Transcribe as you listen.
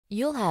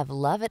You'll have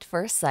love at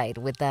first sight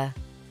with the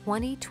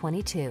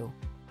 2022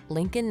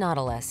 Lincoln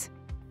Nautilus.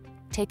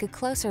 Take a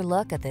closer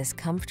look at this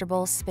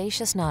comfortable,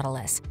 spacious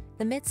Nautilus,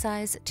 the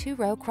midsize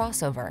two-row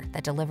crossover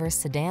that delivers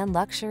sedan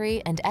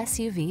luxury and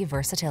SUV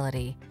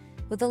versatility.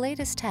 With the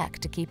latest tech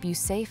to keep you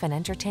safe and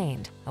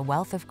entertained, a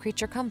wealth of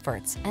creature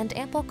comforts, and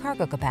ample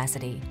cargo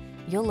capacity,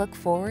 you'll look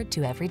forward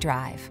to every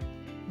drive.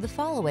 The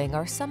following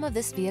are some of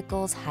this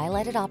vehicle's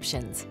highlighted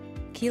options: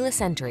 keyless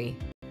entry,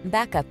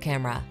 backup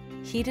camera,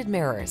 heated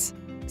mirrors,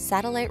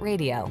 satellite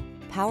radio,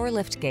 power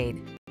liftgate,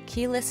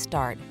 keyless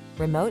start,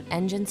 remote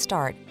engine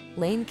start,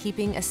 lane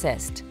keeping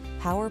assist,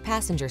 power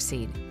passenger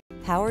seat,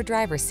 power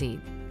driver seat.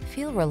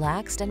 Feel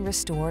relaxed and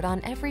restored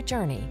on every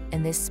journey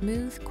in this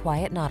smooth,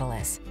 quiet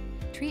Nautilus.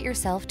 Treat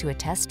yourself to a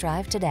test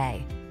drive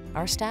today.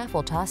 Our staff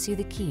will toss you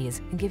the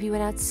keys and give you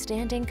an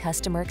outstanding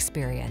customer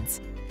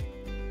experience.